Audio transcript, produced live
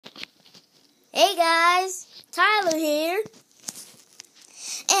Hey guys, Tyler here,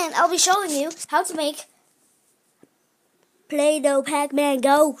 and I'll be showing you how to make Play-Doh Pac-Man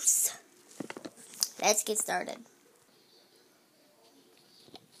ghosts. Let's get started.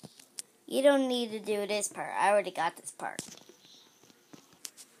 You don't need to do this part, I already got this part.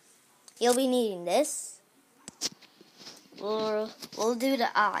 You'll be needing this. We'll do the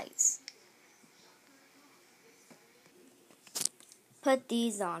eyes. Put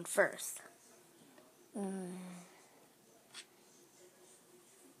these on first.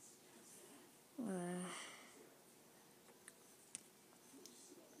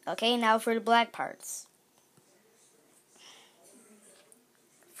 Okay, now for the black parts.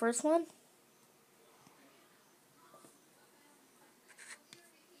 First one.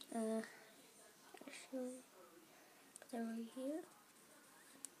 Actually, put that right here.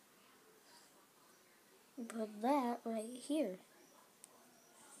 Put that right here.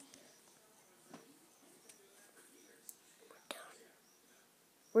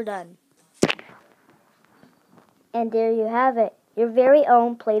 We're done. And there you have it. Your very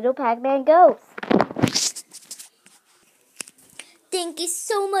own Play-Doh Pac-Man ghost. Thank you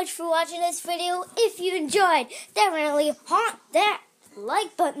so much for watching this video. If you enjoyed, definitely hit that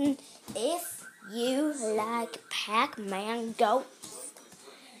like button if you like Pac-Man ghosts.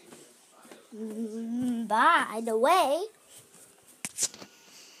 By the way,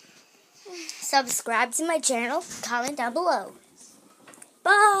 subscribe to my channel, comment down below.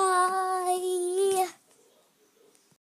 Bye!